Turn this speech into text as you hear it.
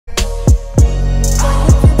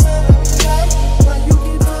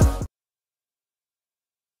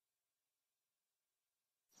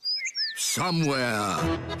Somewhere,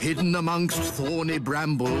 hidden amongst thorny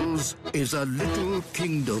brambles, is a little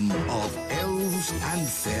kingdom of elves and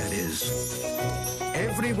fairies.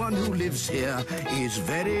 Everyone who lives here is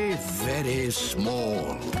very, very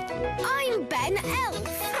small. I'm Ben Elf.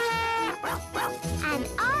 And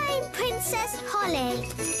I'm Princess Holly.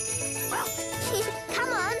 Come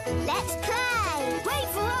on, let's play. Wait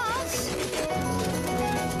for us.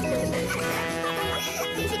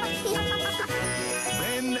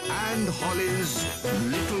 Ben and Holly's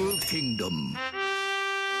Little Kingdom.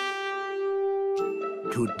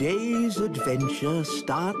 Today's adventure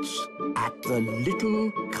starts at the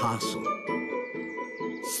little castle.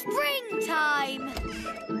 Springtime!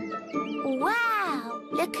 Wow!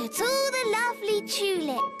 Look at all the lovely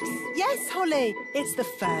tulips. Yes, Holly, it's the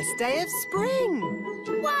first day of spring.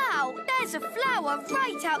 Wow! There's a flower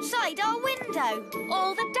right outside our window.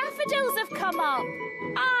 All the daffodils have come up.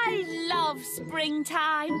 I love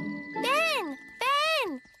springtime. Ben!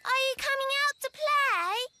 Ben! Are you coming out to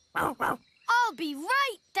play? I'll be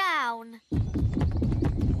right down.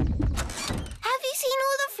 Have you seen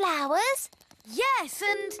all the flowers? Yes,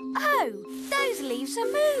 and... oh, those leaves are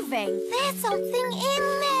moving. There's something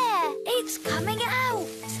in there. It's coming out.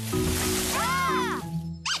 Ah!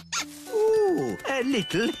 Ooh, a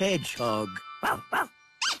little hedgehog.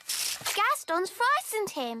 Gaston's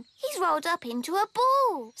frightened him. He's rolled up into a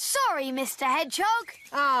ball. Sorry, Mr. Hedgehog.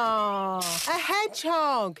 Ah, a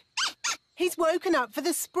hedgehog. He's woken up for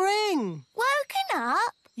the spring. Woken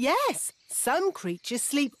up? Yes, some creatures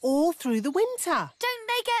sleep all through the winter. Don't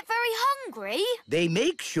they get very hungry? They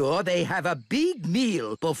make sure they have a big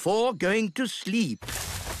meal before going to sleep.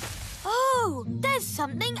 Oh, there's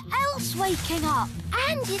something else waking up.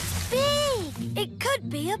 And it's big. It could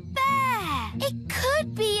be a bear. It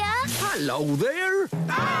could be a... Hello there.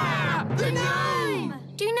 Ah! The gnome!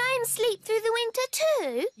 Do gnomes sleep through the winter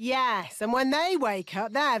too? Yes, and when they wake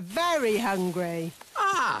up, they're very hungry.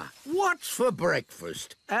 Ah, what's for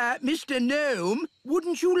breakfast? Mr. Gnome,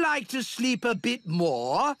 wouldn't you like to sleep a bit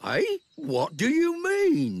more? Eh? What do you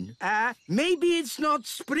mean? Maybe it's not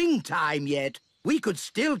springtime yet. We could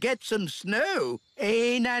still get some snow.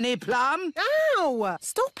 Eh, Nanny Plum? Ow!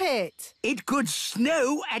 Stop it. It could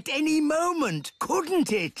snow at any moment,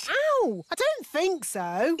 couldn't it? Ow! I don't think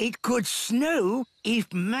so. It could snow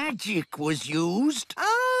if magic was used.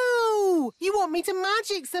 Oh! You want me to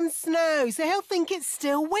magic some snow so he'll think it's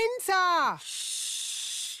still winter.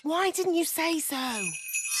 Shh. Why didn't you say so?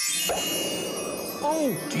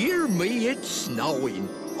 Oh, dear me, it's snowing.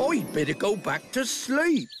 I'd better go back to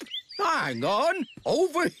sleep. Hang on.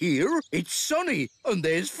 Over here, it's sunny and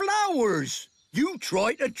there's flowers. You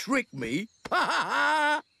try to trick me? Ha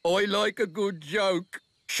ha ha! I like a good joke.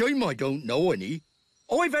 Shame I don't know any.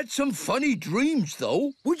 I've had some funny dreams,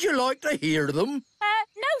 though. Would you like to hear them?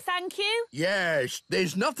 No, thank you. Yes,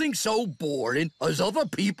 there's nothing so boring as other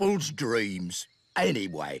people's dreams.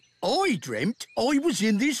 Anyway, I dreamt I was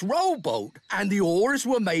in this rowboat and the oars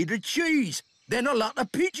were made of cheese. Then a lot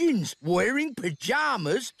of pigeons wearing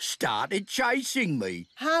pyjamas started chasing me.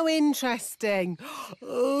 How interesting.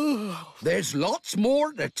 There's lots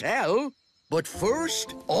more to tell, but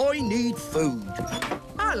first I need food.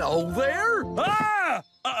 Hello there.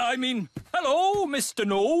 Hello, Mr.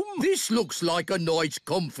 Gnome. This looks like a nice,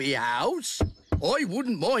 comfy house. I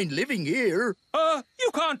wouldn't mind living here.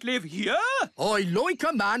 You can't live here. I like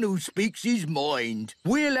a man who speaks his mind.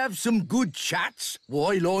 We'll have some good chats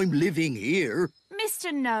while I'm living here.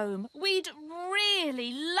 Mr. Gnome, we'd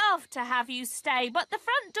really love to have you stay, but the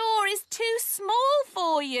front door is too small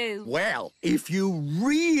for you. Well, if you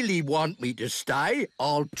really want me to stay,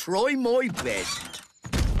 I'll try my best.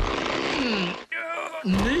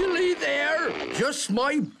 Nearly there. Just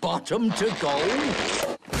my bottom to go.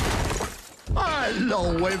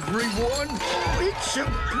 Hello, everyone. It's a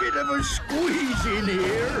bit of a squeeze in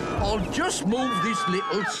here. I'll just move this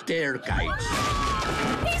little staircase.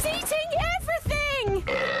 He's eating everything!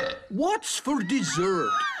 What's for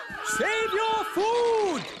dessert? Save your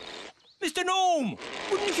food. Mr. Gnome,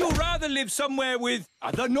 wouldn't you rather live somewhere with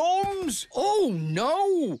other gnomes? Oh,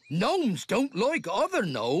 no. Gnomes don't like other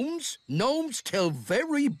gnomes. Gnomes tell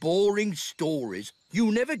very boring stories.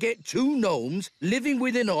 You never get two gnomes living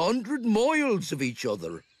within 100 miles of each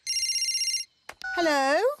other.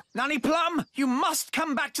 Hello? Nanny Plum, you must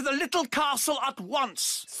come back to the little castle at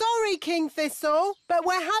once. Sorry, King Thistle, but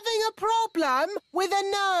we're having a problem with a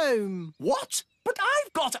gnome. What? But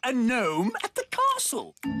I've got a gnome at the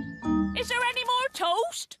castle. Is there any more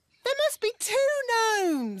toast? There must be two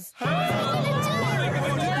gnomes.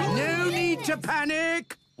 No need to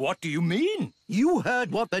panic. What do you mean? You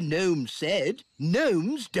heard what the gnome said.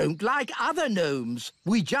 Gnomes don't like other gnomes.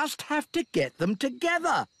 We just have to get them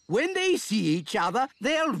together. When they see each other,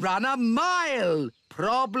 they'll run a mile.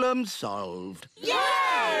 Problem solved.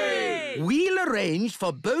 Yay! We'll arrange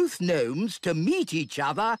for both gnomes to meet each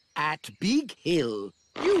other at Big Hill.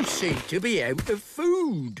 You seem to be out of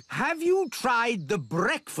food. Have you tried the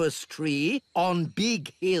breakfast tree on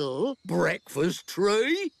Big Hill? Breakfast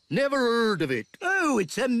tree? Never heard of it. Oh,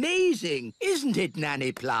 it's amazing, isn't it,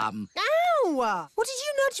 Nanny Plum? Ow! What did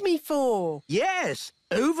you nudge me for? Yes,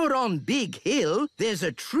 over on Big Hill, there's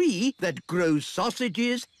a tree that grows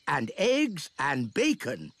sausages and eggs and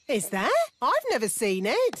bacon. Is there? I've never seen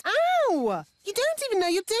it. Ow! You don't even know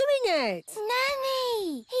you're doing it.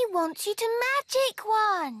 Nanny, he wants you to magic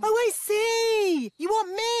one. Oh, I see. You want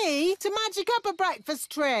me to magic up a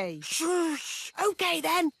breakfast tree? Shush! OK,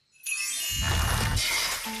 then.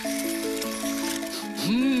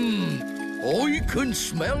 I can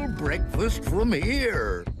smell breakfast from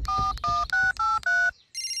here.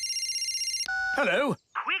 Hello.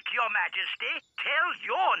 Quick, Your Majesty. Tell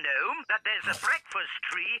your gnome that there's a breakfast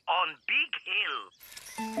tree on Big Hill.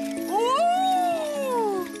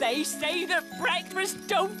 Ooh! They say that breakfast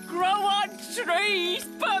don't grow on trees,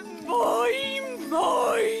 but my!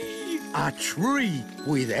 A tree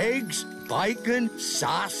with eggs, bacon,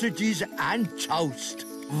 sausages and toast.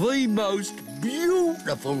 The most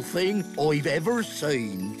beautiful thing I've ever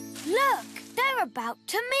seen. Look, they're about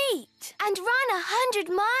to meet and run 100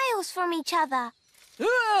 miles from each other.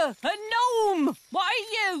 A gnome! What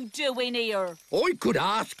are you doing here? I could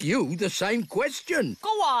ask you the same question.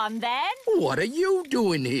 Go on, then. What are you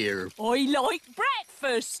doing here? I like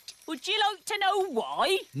breakfast. Would you like to know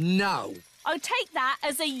why? No. I'll take that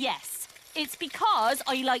as a yes. It's because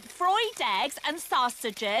I like fried eggs and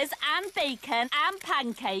sausages and bacon and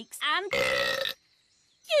pancakes and...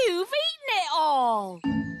 You've eaten it all!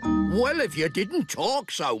 Well, if you didn't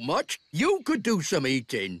talk so much, you could do some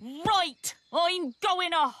eating. Right! I'm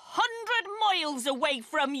going 100 miles away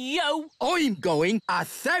from you! I'm going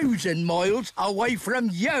 1,000 miles away from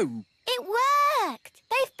you. It worked.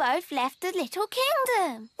 They've both left the little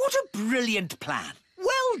kingdom. What a brilliant plan.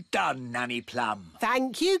 Well done, Nanny Plum.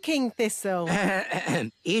 Thank you, King Thistle.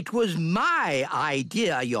 It was my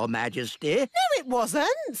idea, Your Majesty. No, it wasn't.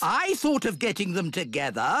 I thought of getting them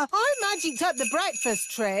together. I magicked up the breakfast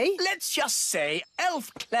tree. Let's just say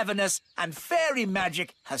elf cleverness and fairy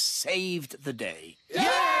magic has saved the day.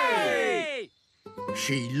 Yay!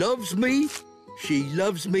 She loves me. She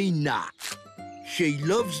loves me not. She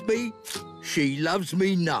loves me. She loves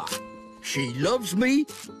me not. She loves me.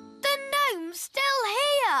 The gnome's still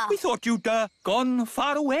here. We thought you'd gone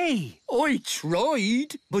far away. I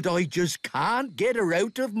tried, but I just can't get her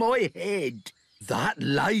out of my head. That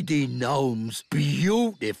lady gnome's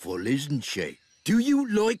beautiful, isn't she? Do you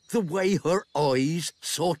like the way her eyes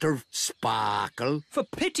sort of sparkle? For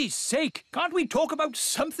pity's sake, can't we talk about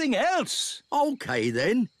something else? OK,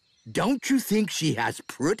 then. Don't you think she has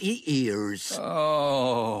pretty ears?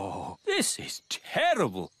 Oh, this is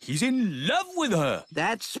terrible. He's in love with her.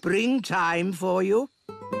 That's springtime for you.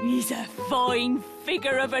 He's a fine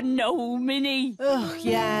figure of a gnome, isn't he? Oh,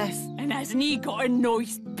 yes. And hasn't he got a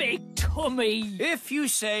nice big tummy? If you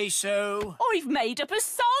say so. I've made up a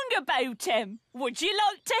song about him. Would you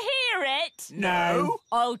like to hear it? No.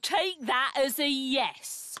 I'll take that as a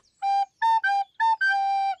yes.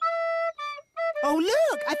 Oh,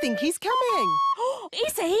 look, I think he's coming.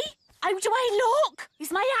 Is he? How do I look?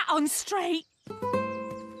 Is my hat on straight?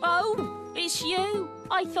 Oh, it's you.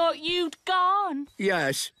 I thought you'd gone.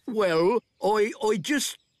 Yes, well, I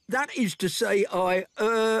just... That is to say,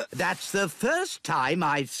 That's the first time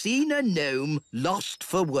I've seen a gnome lost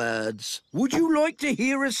for words. Would you like to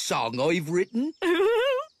hear a song I've written?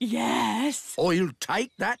 Yes. I'll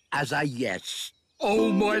take that as a yes.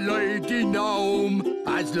 Oh, my lady gnome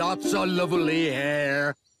has lots of lovely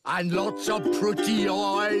hair and lots of pretty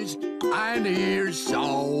eyes and ears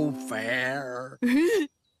so fair. I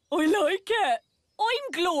like it.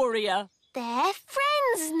 I'm Gloria. They're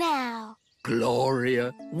friends now.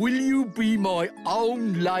 Gloria, will you be my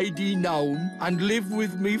own lady gnome and live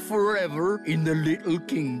with me forever in the little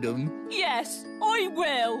kingdom? Yes, I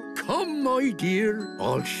will. Come, my dear,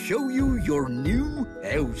 I'll show you your new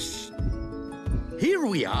house. Here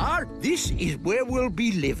we are. This is where we'll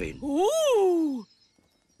be living. Ooh!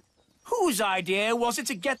 Whose idea was it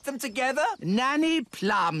to get them together? Nanny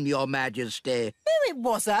Plum, Your Majesty. No, it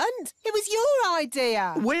wasn't. It was your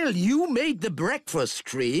idea. Well, you made the breakfast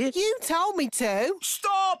tree. You told me to.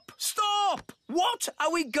 Stop! Stop! What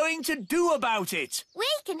are we going to do about it? We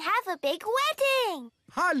can have a big wedding.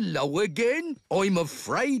 Hello again. I'm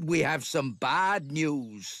afraid we have some bad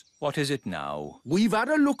news. What is it now? We've had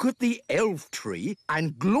a look at the elf tree,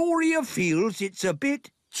 and Gloria feels it's a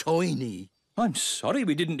bit tiny. I'm sorry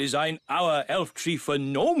we didn't design our elf tree for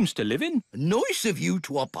gnomes to live in. Nice of you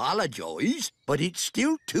to apologise, but it's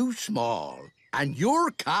still too small. And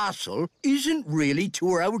your castle isn't really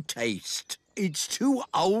to our taste. It's too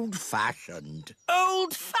old-fashioned.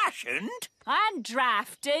 Old-fashioned? And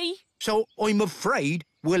drafty. So I'm afraid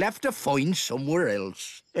we'll have to find somewhere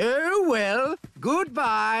else. Oh, well,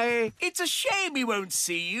 goodbye. It's a shame we won't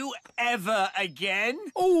see you ever again.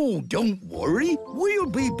 Oh, don't worry. We'll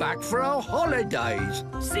be back for our holidays.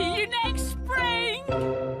 See you next